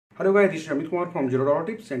Hello guys, this is Amit Kumar from Zero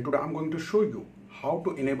Tips, and today I'm going to show you how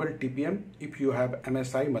to enable TPM if you have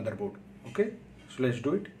MSI motherboard. Okay, so let's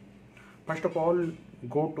do it. First of all,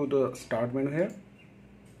 go to the start menu here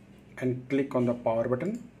and click on the power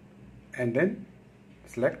button and then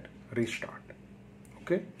select restart.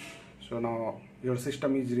 Okay, so now your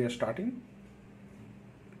system is restarting.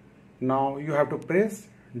 Now you have to press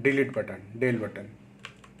del button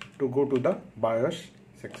to go to the BIOS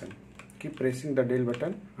section. Keep pressing the del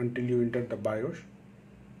button until you enter the BIOS.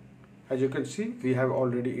 As you can see, we have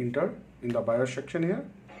already entered in the BIOS section here.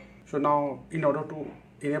 So now in order to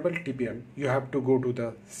enable TPM, you have to go to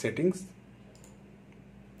the settings,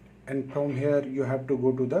 and from here you have to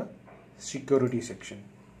go to the security section,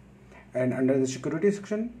 and under the security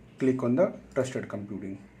section click on the trusted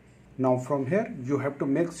computing. Now from here you have to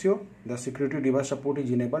make sure the security device support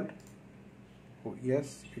is enabled. Oh,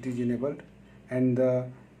 yes, it is enabled, and the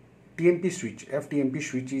TMP switch, FTMP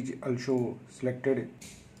switch is also selected,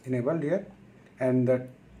 enabled here, and the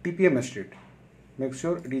TPM state, make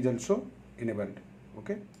sure it is also enabled.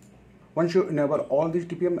 Okay, once you enable all these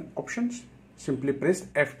TPM options, simply press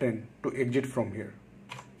F10 to exit from here,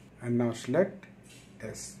 and now select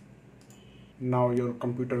yes. Now your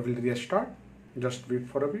computer will restart. Just wait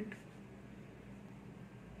for a bit.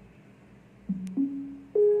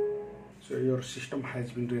 So your system has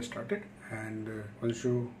been restarted, and once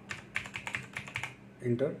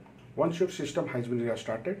your system has been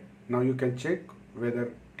restarted, now you can check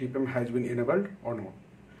whether TPM has been enabled or not.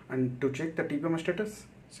 And to check the TPM status,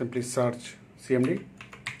 simply search CMD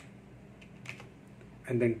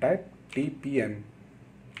and then type TPM,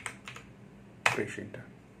 press enter,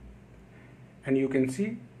 and you can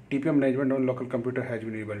see TPM management on local computer has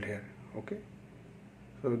been enabled here. Okay,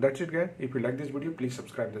 so that's it guys. If you like this video, please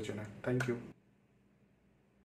subscribe the channel. Thank you.